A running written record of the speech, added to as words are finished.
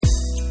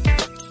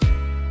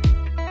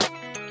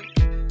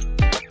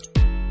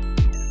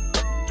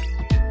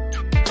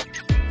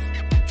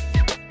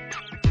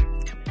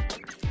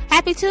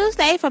Happy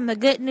Tuesday from the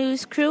Good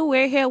News crew.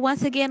 We're here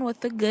once again with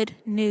the good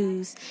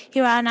news.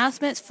 Here are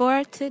announcements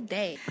for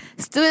today.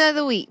 Student of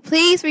the week,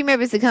 please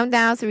remember to come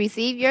down to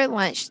receive your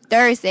lunch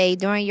Thursday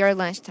during your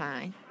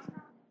lunchtime.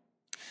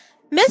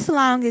 Miss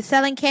Long is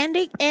selling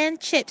candy and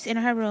chips in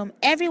her room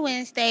every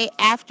Wednesday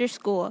after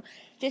school.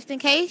 Just in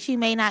case you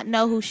may not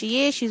know who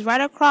she is, she's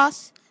right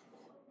across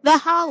the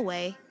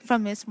hallway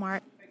from Miss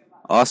Mark.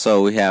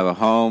 Also, we have a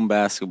home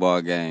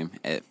basketball game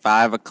at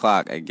 5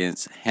 o'clock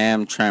against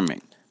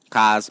Hamtramck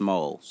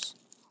Cosmos,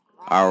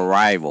 our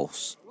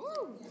rivals.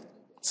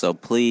 So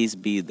please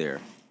be there.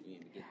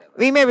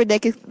 Remember,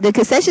 the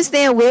concession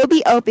stand will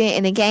be open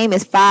and the game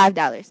is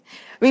 $5.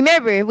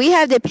 Remember, we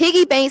have the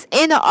piggy banks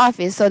in the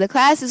office, so the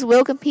classes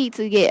will compete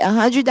to get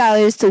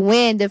 $100 to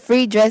win the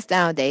free dress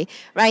down day.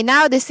 Right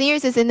now, the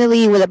seniors is in the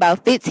lead with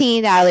about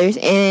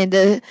 $15, and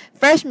the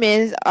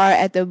freshmen are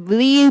at the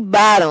lead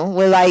bottom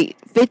with like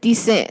 50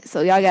 cents.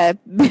 So y'all gotta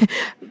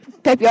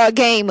pep y'all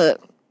game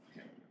up.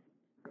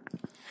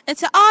 And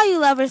to all you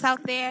lovers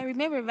out there,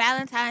 remember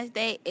Valentine's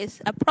Day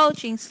is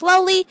approaching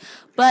slowly,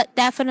 but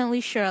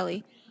definitely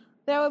surely.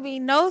 There will be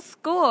no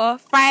school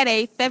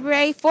Friday,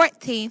 February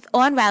 14th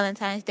on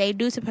Valentine's Day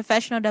due to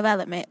professional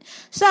development.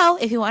 So,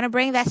 if you want to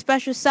bring that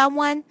special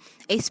someone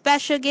a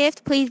special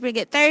gift, please bring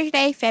it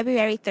Thursday,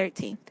 February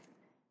 13th.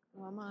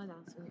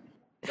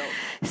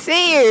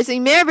 Seniors,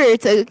 remember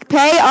to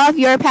pay off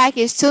your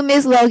package to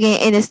Ms.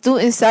 Logan in the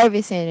Student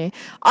Service Center.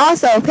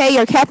 Also, pay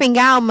your cap and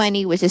gown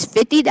money, which is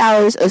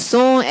 $50 as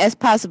soon as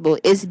possible.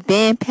 It's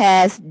been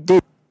past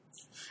due.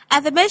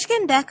 At the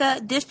Michigan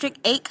DECA District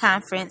 8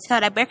 Conference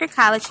held at Baker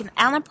College in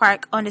Allen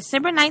Park on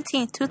December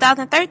 19,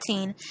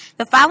 2013,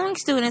 the following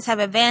students have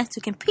advanced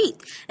to compete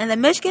in the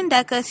Michigan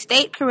DECA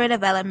State Career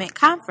Development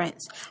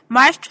Conference,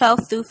 March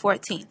 12th through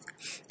 14th,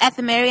 at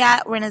the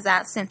Marriott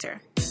Renaissance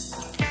Center.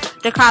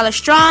 DeCarla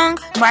Strong,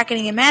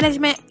 Marketing and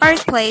Management,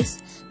 first place.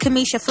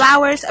 Kamisha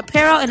Flowers,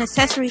 Apparel and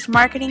Accessories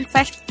Marketing,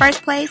 first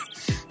place.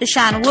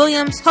 Deshaun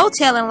Williams,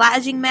 Hotel and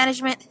Lodging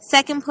Management,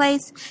 second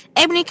place.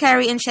 Ebony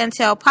Curry and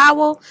Chantel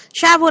Powell,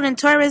 Travel and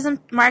Tourism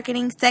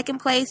Marketing, second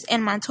place.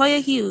 And Montoya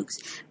Hughes,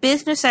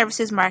 Business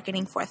Services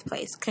Marketing, fourth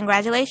place.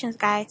 Congratulations,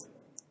 guys.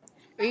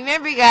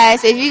 Remember,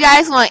 guys, if you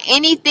guys want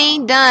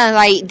anything done,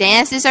 like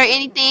dances or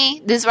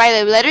anything, just write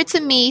a letter to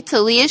me, to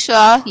Leah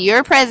Shaw,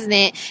 your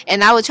president,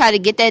 and I will try to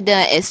get that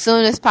done as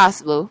soon as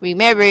possible.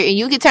 Remember,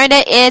 you can turn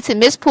that in to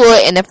Miss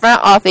Poole in the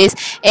front office,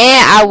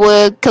 and I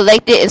will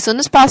collect it as soon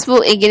as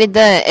possible and get it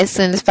done as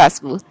soon as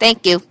possible.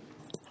 Thank you.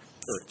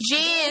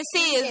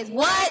 GNC is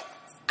what?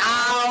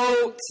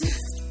 Out.